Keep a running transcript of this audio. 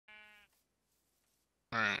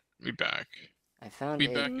Alright, we back. I found We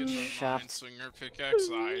a back in the Mineslinger pickaxe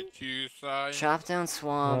side to side. chop down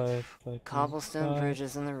swamp, Like cobblestone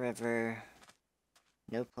bridges in the river.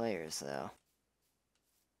 No players though.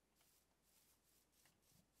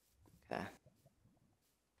 Okay.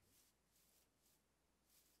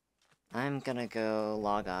 I'm gonna go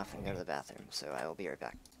log off and go to the bathroom, so I will be right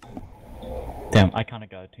back. Damn, I kinda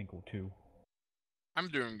got a tinkle too. I'm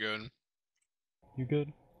doing good. You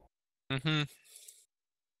good? Mm-hmm.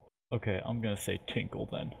 Okay, I'm gonna say tinkle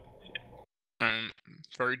then.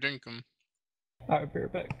 Furry dinkum. Alright, be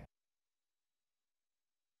right back.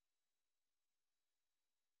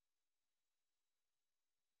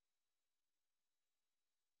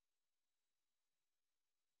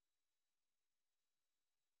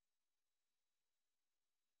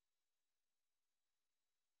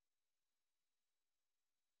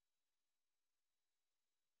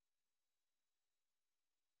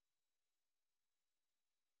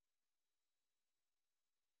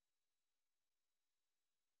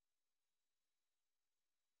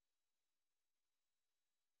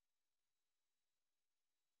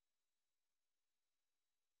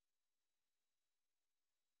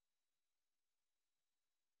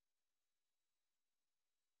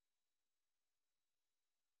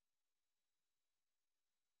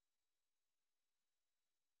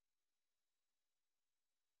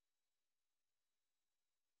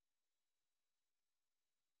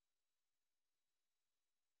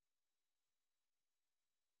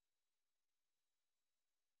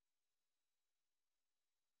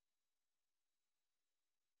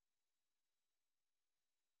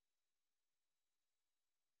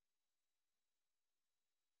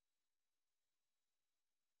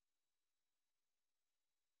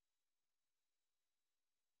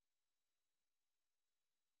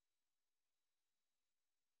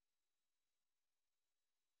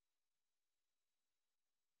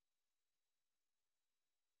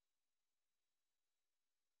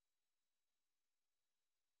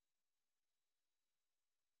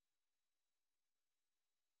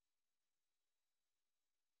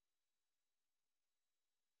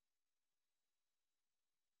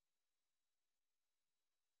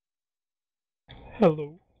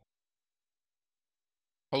 Hello.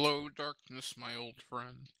 Hello, darkness, my old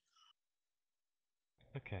friend.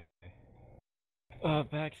 Okay.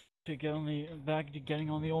 Back to getting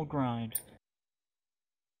on the old grind.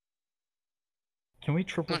 Can we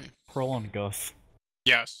triple Nice. pearl on Gus?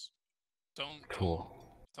 Yes. Cool.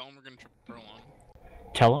 Tell him we're gonna triple pearl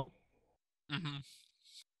on. Tell him?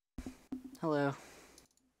 Mm-hmm. Hello.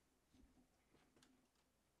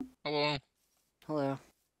 Hello. Hello.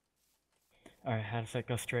 Alright, how to set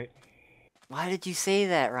Gus straight? Why did you say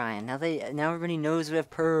that, Ryan? Now everybody knows we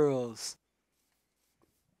have pearls.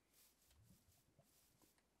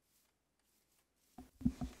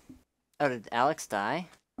 Oh, did Alex die?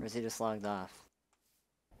 Or is he just logged off?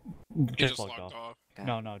 He just logged off. Okay.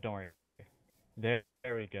 No, don't worry. There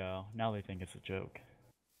we go. Now they think it's a joke.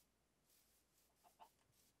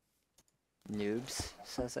 Noobs,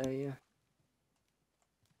 says OU.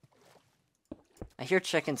 I hear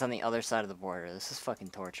chickens on the other side of the border. This is fucking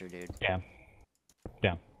torture, dude. Yeah.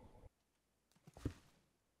 Yeah.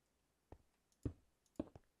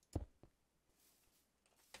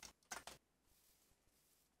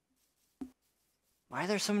 Why are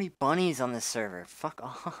there so many bunnies on this server? Fuck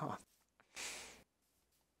off.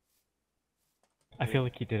 I feel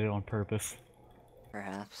like he did it on purpose.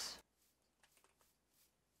 Perhaps.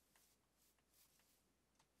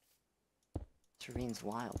 This ravine's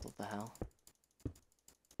wild, what the hell?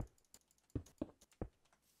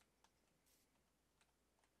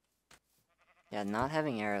 Yeah, not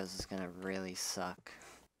having arrows is gonna really suck.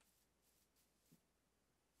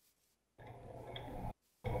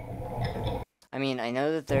 I mean, I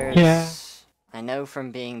know that there's... Yeah. I know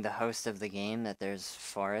from being the host of the game that there's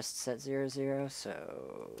forests at 0-0,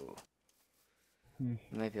 so... We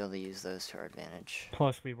might be able to use those to our advantage.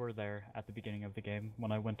 Plus, we were there at the beginning of the game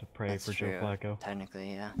when I went to pray for Joe Flacco.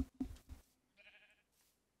 Technically, yeah.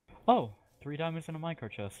 Oh, 3 diamonds in a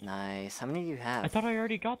minecart chest. Nice. How many do you have? I thought I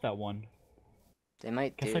already got that one. They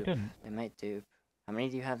might dupe. Guess I didn't. They might dupe. How many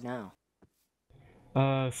do you have now?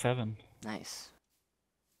 7. Nice.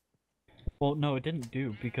 Well, no, it didn't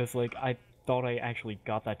dupe because, like, I thought I actually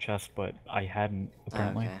got that chest, but I hadn't,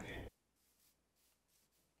 apparently. Okay.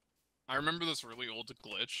 I remember this really old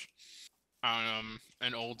glitch on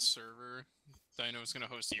an old server that I know was gonna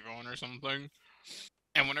host Evo on or something.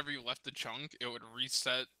 And whenever you left the chunk, it would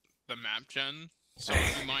reset the map gen. So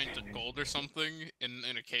if you mined gold or something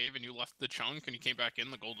in a cave and you left the chunk and you came back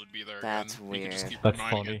in, the gold would be there. That's again. weird. You could just keep That's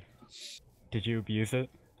mining funny. it. Did you abuse it?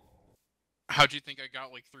 How'd you think I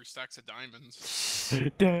got like 3 stacks of diamonds?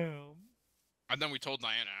 Damn. And then we told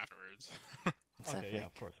Diana afterwards. It's Okay, epic. yeah,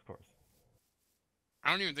 of course.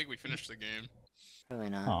 I don't even think we finished the game. Probably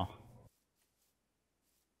not. Oh.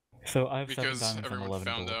 So I have 7 Because diamonds and everyone 11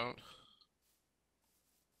 found gold. out.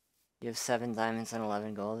 You have 7 diamonds and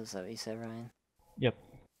 11 gold. Is that what you said, Ryan? Yep.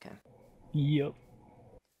 Okay. Yep.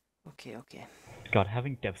 Okay. God,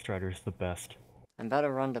 having Depth Strider is the best. I'm about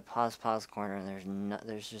to run to pause corner, and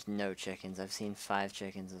there's just no chickens. I've seen 5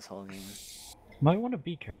 chickens this whole game. Might want to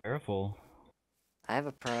be careful. I have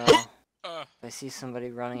a pearl. Uh, If I see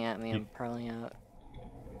somebody running at me, I'm pearling out.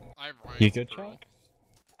 I have Ryan's You good, pearl. Chuck?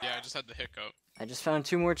 Yeah, I just had the hiccup. I just found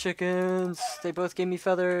 2 more chickens. They both gave me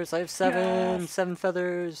feathers. I have 7. Yes! 7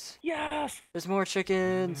 feathers. Yes! There's more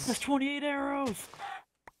chickens. There's 28 arrows!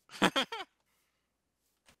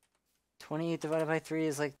 28 divided by 3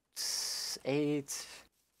 is like 8.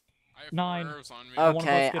 I have 9. 4 arrows on me. one of us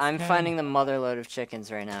Okay, gets I'm 10. finding the mother load of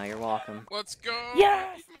chickens right now. You're welcome. Let's go!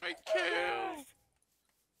 Yes! My kill!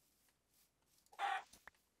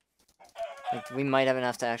 Like, we might have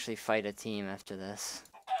enough to actually fight a team after this.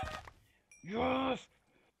 Yes!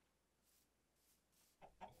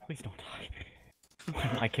 Please don't die.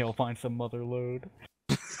 Micale finds some mother load.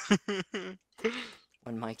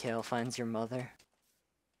 When Micale finds your mother.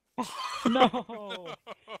 No!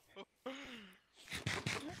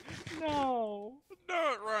 No!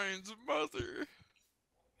 Not Ryan's mother!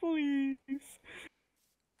 Please!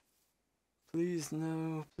 Please,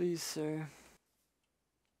 no. Please, sir.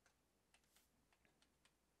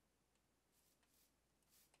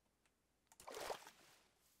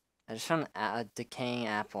 I just found a decaying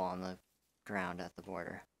apple on the ground at the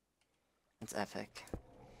border. It's epic.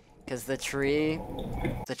 Because the tree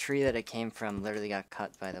that it came from literally got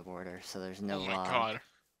cut by the border, so there's no Oh my log. god.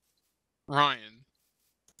 Ryan.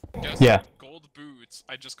 Guess Yeah. what? Gold boots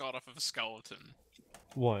I just got off of a skeleton.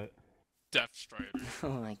 What? Depth Strider. Oh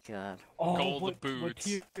my god. Oh, Gold what boots.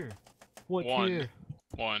 tier? What 1. tier?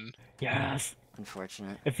 1. Yes!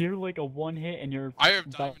 Unfortunate. If you're like a 1-hit and you're I have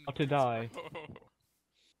about diamond to boots, die, bro.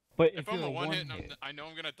 but If if I'm you're a a 1-hit and hit, I know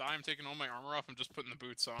I'm gonna die, I'm taking all my armor off, I'm just putting the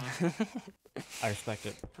boots on. I respect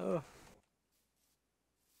it. Oh.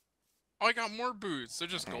 Oh, I got more boots. They're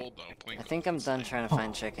just Alright. gold though. Plain I gold think I'm boots. done trying to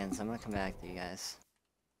find chickens. I'm gonna come back to you guys.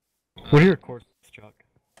 What are your courses, Chuck?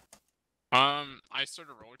 I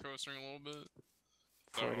started roller coastering a little bit.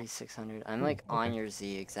 So 4,600. I'm like on okay. your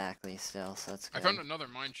Z exactly still, so that's I good. found another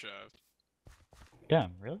mine shaft.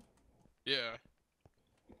 Damn, really? Yeah.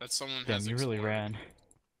 That someone Damn, has you really explored. ran.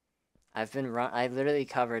 I literally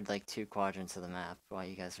covered like 2 quadrants of the map while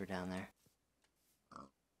you guys were down there.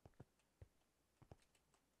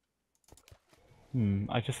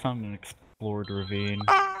 I just found an explored ravine.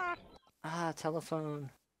 Ah,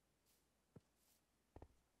 telephone.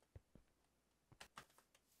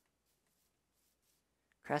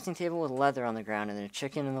 Crafting table with leather on the ground and then a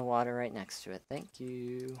chicken in the water right next to it. Thank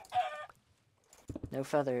you. No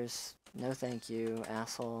feathers. No thank you,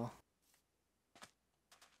 asshole.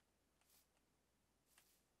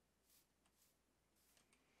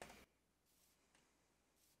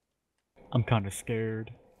 I'm kinda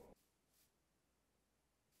scared.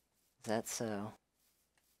 Is that so?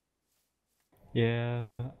 Yeah,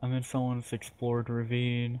 I'm in someone's explored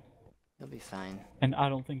ravine, You'll be fine. and I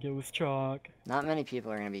don't think it was chalk. Not many people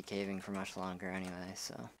are going to be caving for much longer anyway,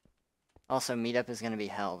 so... Also, meetup is going to be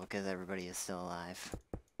hell because everybody is still alive.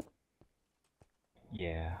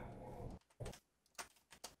 Yeah.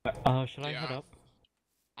 Should I head Yeah. up?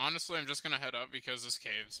 Honestly, I'm just gonna head up because this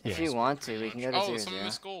cave's. If Yeah. you want to, we can go to Oh, 0-0. some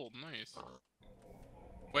missed gold. Nice.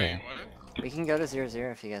 Wait, Okay. what? We can go to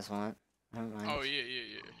 0-0 if you guys want. I don't mind. Oh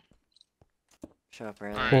yeah. Show up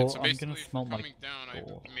early. Alright, Well, so I'm gonna basically, smelt my coming down,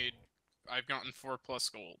 gold. I've gotten 4+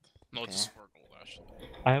 gold. No, Okay. just 4 gold actually.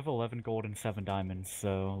 I have 11 gold and 7 diamonds,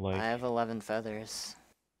 so like. I have 11 feathers.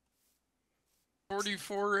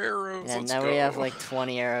 44 arrows. And Let's now go. we have like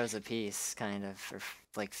 20 arrows apiece, kind of, or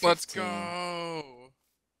like 15. Let's go.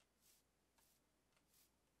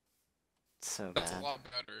 It's so That's a bad. lot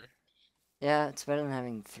better. Yeah, it's better than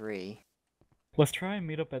having 3. Let's try and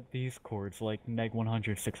meet up at these chords, like neg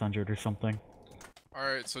 100, 600 or something.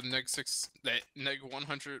 Alright, so neg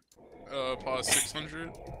 100 pause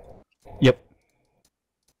 600. Yep.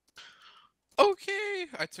 Okay,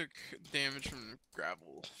 I took damage from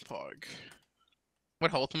gravel pog. What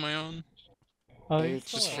health am I on? H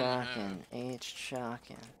just still one. shocking. H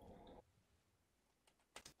shocking.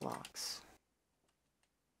 Blocks.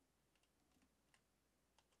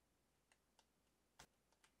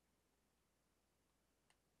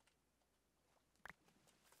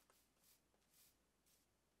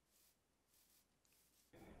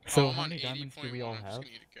 So I'm how on many diamonds do we 80.1, all I'm just have?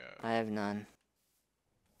 gonna need a gas. I have none.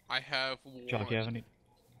 I have Chuck, you have one. any?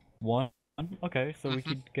 One? Okay, so we Mhm.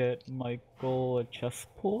 could get Michael a chest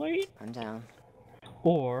plate, I'm down.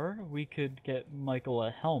 or we could get Michael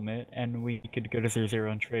a helmet, and we could go to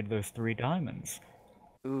 0-0 and trade those 3 diamonds.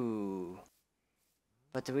 Ooh.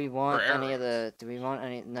 But do we want any of the? Do we want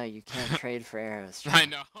any? No, you can't trade for arrows. I Chuck.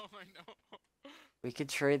 know, I know. We could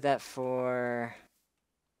trade that for.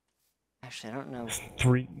 Actually, I don't know.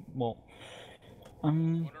 3, well... What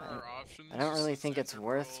are our options? I don't Just really the think it's Ender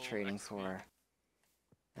worth Pearl, trading XP? for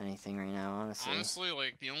anything right now, honestly. Honestly,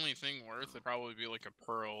 like, the only thing worth would probably be, like, a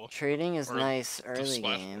pearl. Trading is or nice the early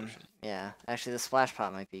splash game. potion. Yeah, actually, the splash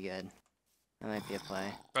pot might be good. That might be a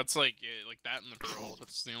play. That's, like, it, like, that and the pearl.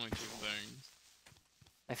 That's the only 2 things.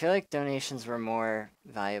 I feel like donations were more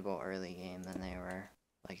valuable early game than they were,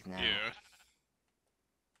 like, now. Yeah.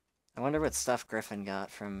 I wonder what stuff Griffin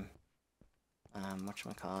got from,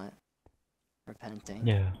 whatchamacallit? Repenting.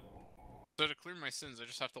 Yeah. So to clear my sins, I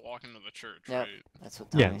just have to walk into the church, Yep. right? That's what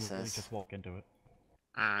Yeah, Tommy literally says. just walk into it.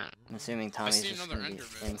 Alright. I'm assuming Tommy's see just another gonna be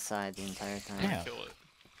Enderman. inside the entire time. Yeah. Kill it.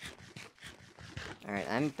 Alright,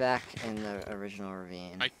 I'm back in the original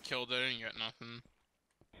ravine. I killed it and you got nothing.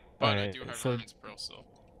 But I Alright, do have so Ryan's pearl still.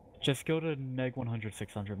 just go to neg 100,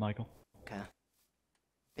 600, Michael. Okay.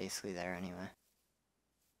 Basically there anyway.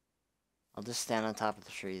 I'll just stand on top of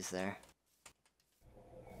the trees there.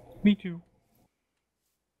 Me too.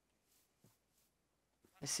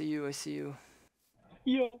 I see you, I see you.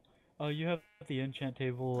 Yo! You have the enchant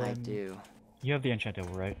table I and... do. You have the enchant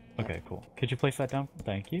table, right? Yep. Okay, cool. Could you place that down?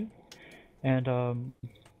 Thank you. And,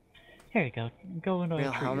 here you go. Go and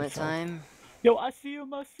Real treat helmet yourself. time? Yo, I see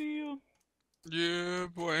him, I see him! Yeah,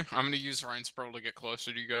 boy. I'm gonna use Ryan's pearl to get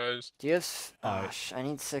closer to you guys. Do you have... Alright. I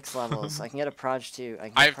need 6 levels. I can get a Proj 2. I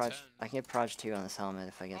can I get have Proj... 10. I can get Proj 2 on this helmet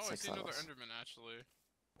if I get Oh, I 6 see another levels. Enderman, actually.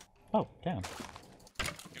 Oh, damn.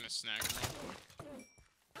 Gonna snag him real quick.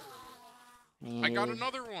 Need... I got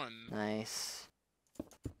another one! Nice.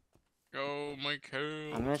 Go,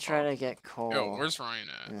 Micale. I'm gonna try to get coal Yo, where's Ryan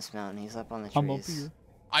in at? this mountain. He's up on the trees. I'm over here.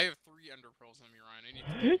 I have 3 ender pearls on me, Ryan. I need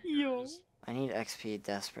to get Yo! yours. I need XP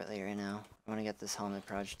desperately right now. I wanna get this helmet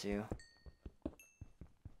Proj 2.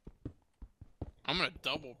 I'm gonna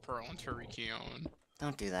double pearl into Rikion.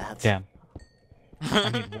 Don't do that. Damn. I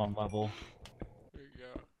need 1 level. There you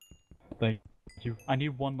go. Thank you. I need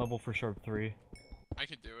 1 level for Sharp 3. I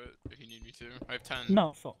could do it if you need me to. I have 10.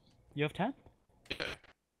 No, so... You have 10? Yeah.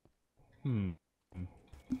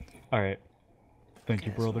 Alright. Thank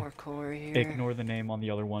you, There's brother. more coal right here. Ignore the name on the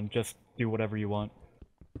other one. Just do whatever you want.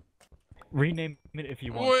 Rename it if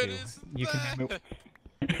you want What to. is You can name that?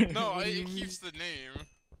 it... No, What do you it mean? keeps the name.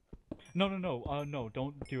 No, no,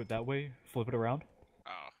 don't do it that way. Flip it around.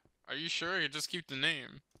 Oh. Are you sure? You just keep the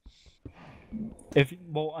name.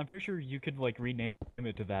 Well, I'm pretty sure you could, like, rename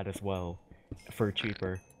it to that as well. For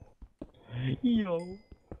cheaper. Yo!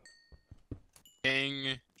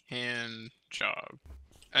 King hand job.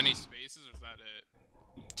 Any spaces or is that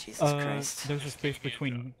it? Jesus Christ. There's a Just space King hand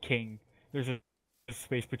between job. King. There's a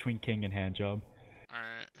space between King and hand job.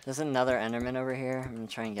 Alright. There's another Enderman over here. I'm gonna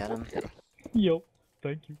try and get him. Yo,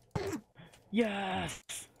 thank you. Yes!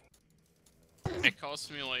 It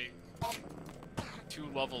costs me like 2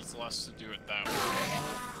 levels less to do it that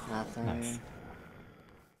way. Nothing. Nice.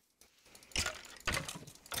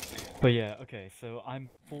 But yeah, okay, so I'm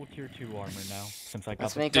full tier 2 armor now, since I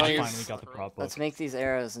Let's got make the, all I these- finally got the prop book. Let's make these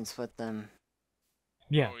arrows and split them.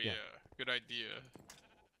 Yeah, Oh yeah. yeah. Good idea.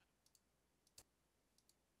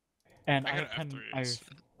 And I I got have 10, F3s.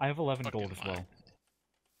 I have 11 Fucking gold as lie. well.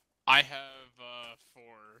 I have 4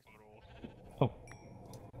 total.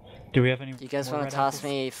 Do we have any You guys more want red to toss apples?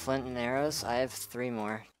 me flint and arrows? I have 3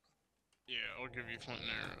 more. Yeah, I'll give you flint and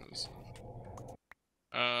arrows.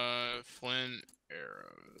 Flint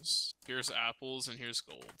arrows. Here's apples and here's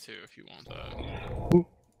gold too if you want that. Ooh.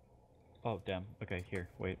 Oh, damn. Okay, here,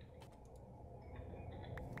 wait.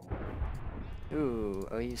 Ooh,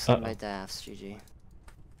 oh, you sent my Uh-oh. dafts, GG.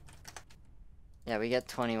 Yeah, we get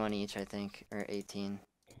 21 each, I think, or 18.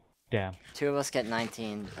 Damn. 2 of us get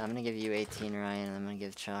 19. I'm gonna give you 18, Ryan, and I'm gonna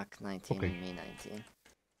give Chuck 19 Okay. and me 19.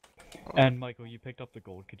 And Michael, you picked up the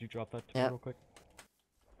gold. Could you drop that to me Yep. real quick?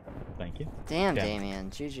 Thank you. Damn, Damn. Damien,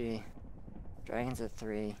 GG. Dragons at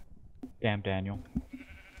 3. Damn, Daniel.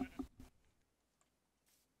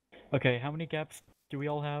 Okay, how many gaps do we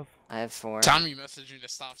all have? I have 4. Tommy messaged me to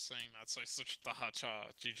stop saying that, so I switched to Hacha.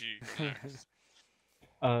 GG. Next.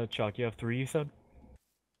 Chuck, you have 3, you said?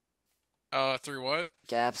 3 what?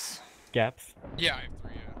 Gaps. Gaps? Yeah, I have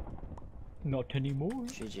 3, yeah. Not anymore.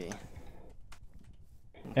 GG.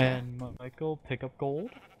 Okay. And Michael, pick up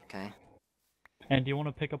gold. Okay. And do you want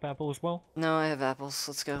to pick up apple as well? No, I have apples.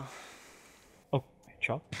 Let's go. Oh,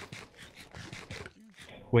 chop.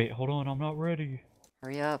 Wait, hold on, I'm not ready.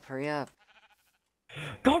 Hurry up, hurry up.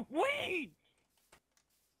 God, wait!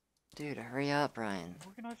 Dude, hurry up, Ryan. I'm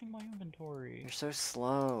organizing my inventory. You're so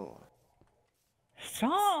slow.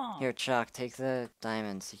 Stop! Here, Chuck, take the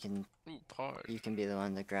diamonds. Ooh, pot. You can be the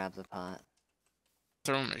one to grab the pot.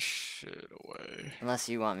 Throw my shit away. Unless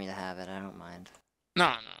you want me to have it, I don't mind.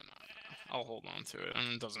 No. I'll hold on to it. I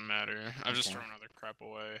mean, it doesn't matter. I've just Okay. thrown other crap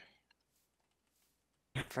away.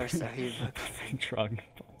 First, are you... Drug.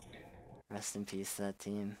 Rest in peace, that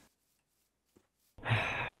team.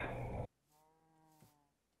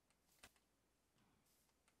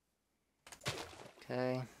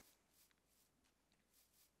 Okay.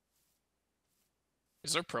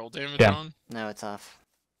 Is there pearl damage Yeah. on? No, it's off.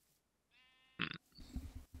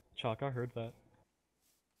 Chalk, I heard that.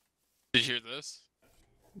 Did you hear this?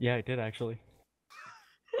 Yeah, I did actually.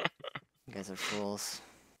 You guys are fools.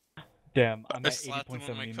 Damn, I'm I at slapped him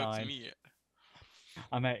on my cooked 80.79. meat.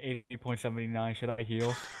 I'm at 80.79. Should I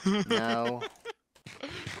heal? No.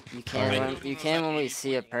 You I can knew when it you was can at when we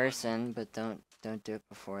see a 80.1. person, but don't do it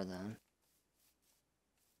before then.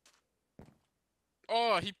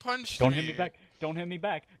 Oh, he punched Don't me. hit me back! Don't hit me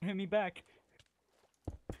back! Don't hit me back!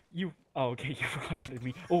 You. Oh, okay, you rotted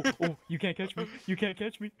me. Oh, you can't catch me! You can't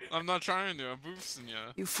catch me! I'm not trying to. I'm boosting you.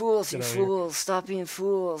 You fools, Get you out of here. fools! Stop being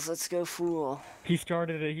fools. Let's go, fool. He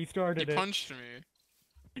started it. He He started it. punched me.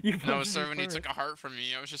 You And I was punched sorry me when he took first. a heart from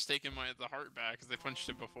me. I was just taking the heart back because they punched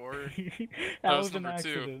it before. That was was an number 2.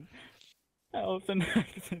 accident. That was an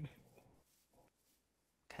accident.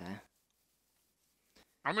 Okay.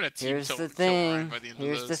 I'm gonna team Here's kill, the kill Ryan thing. by the end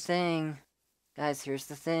Here's of the this. thing. Guys, here's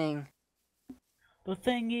the thing. The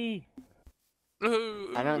thingy.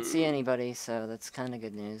 I don't see anybody, so that's kind of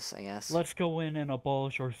good news, I guess. Let's go in and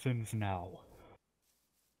abolish our sins now.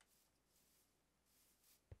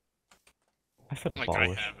 I said Like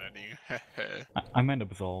abolish. I have any. I meant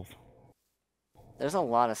absolve. There's a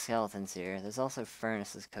lot of skeletons here. There's also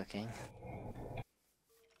furnaces cooking.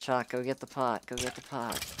 Chalk, go get the pot. Go get the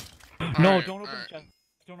pot. No, Alright, don't open alright. the chest.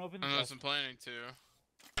 Don't open the I chest. wasn't planning to.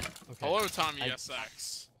 Okay. Hello, Tommy I-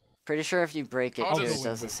 SX. Pretty sure if you break it How too, does- it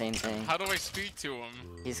does the same thing. How do I speak to him?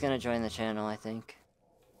 He's gonna join the channel, I think.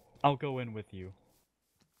 I'll go in with you.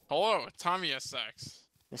 Hello, Tommy SX.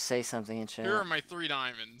 Just say something in chat. Here are my 3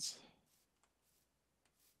 diamonds.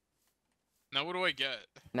 Now what do I get?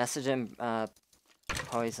 Message him,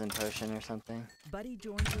 poison potion or something. Buddy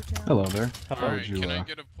joined your channel. Hello there. How Alright, would you, can I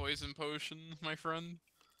get a poison potion, my friend?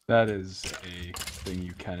 That is a thing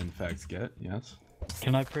you can in fact get, yes.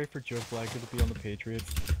 Can I pray for Joe Flagger to be on the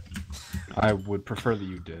Patriots? I would prefer that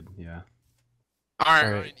you did, yeah. Alright,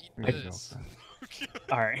 Alright, Ryan, there eat you go. this.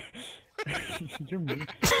 Alright. You're mean.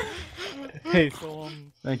 Hey, so,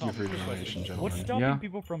 Thank you Tom, for your quick donation, question. What's gentlemen. stopping Yeah?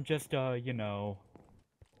 people from just, you know...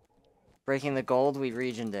 Breaking the gold, we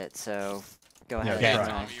regioned it, so go Yeah, ahead. Yeah, right.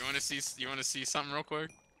 try. Tommy, you wanna see something real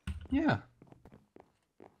quick? Yeah.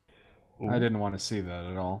 I didn't want to see that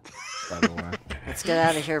at all, by the way. Let's get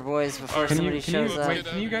out of here, boys, before Can somebody shows up. wait,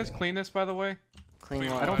 can you guys clean this, by the way? Clean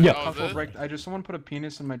Clean one. I don't Yeah. feel Oh, comfortable this? break. Someone put a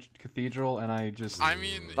penis in my cathedral, and I just. I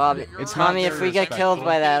mean, Bob, you're it's Tommy, not if we very get killed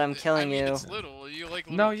by respectful. that, I'm killing I mean, you. It's little. You like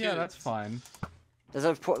little No, yeah, kids. that's fine. There's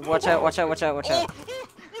a watch out, watch out, watch out, watch Oh! out. What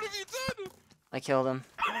have you done? I killed him.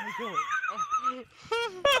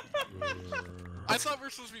 I thought we were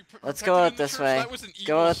supposed to be Let's protected go in out the this church. way. That was an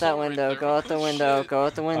Go evil out that soul right window, there. go out the Oh, window, shit. go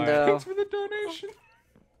out the Alright. window. Thanks for the donation.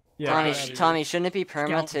 Yeah, Tommy, get outta here. Tommy, shouldn't it be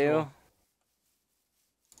perma too? Scoundrel.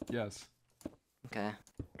 Yes. Okay.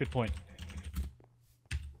 Good point.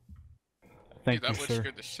 Dude, Thank that you, would sir.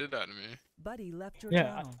 scared the shit out of me. Buddy left your Yeah,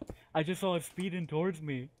 channel. I just saw it speeding towards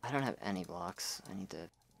me. I don't have any blocks. I need to.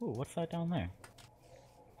 Ooh, what's that down there?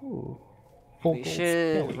 Ooh. Full We gold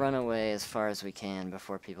should skelly. run away as far as we can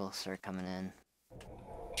before people start coming in.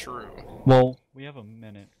 True. Well, we have a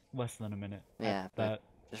minute. Less than a minute. at Yeah, but- that.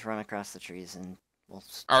 Just run across the trees and we'll.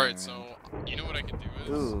 Alright, turn so around. you know what I could do is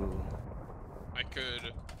Ooh, I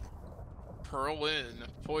could pearl in,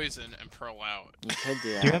 poison, and pearl out. you could do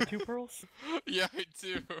Do you that. have 2 pearls? Yeah, I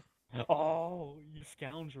do. Oh, you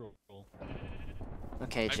scoundrel.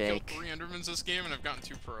 Okay, I've Jake. killed 3 Endermans this game and I've gotten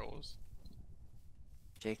 2 pearls.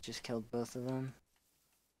 Jake just killed both of them.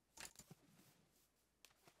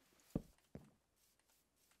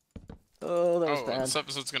 Oh, that was Oh, bad. this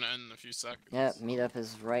episode's gonna end in a few seconds. Yep, meetup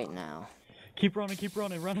is right now. Keep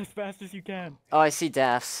running, run as fast as you can. Oh, I see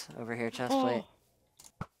Daffs over here, chest plate.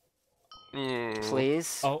 Ooh.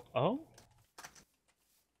 Please? Oh?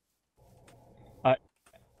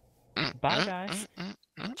 Bye, guys.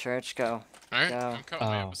 Church, go. Alright, Go. I'm cutting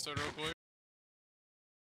my Oh. episode real quick.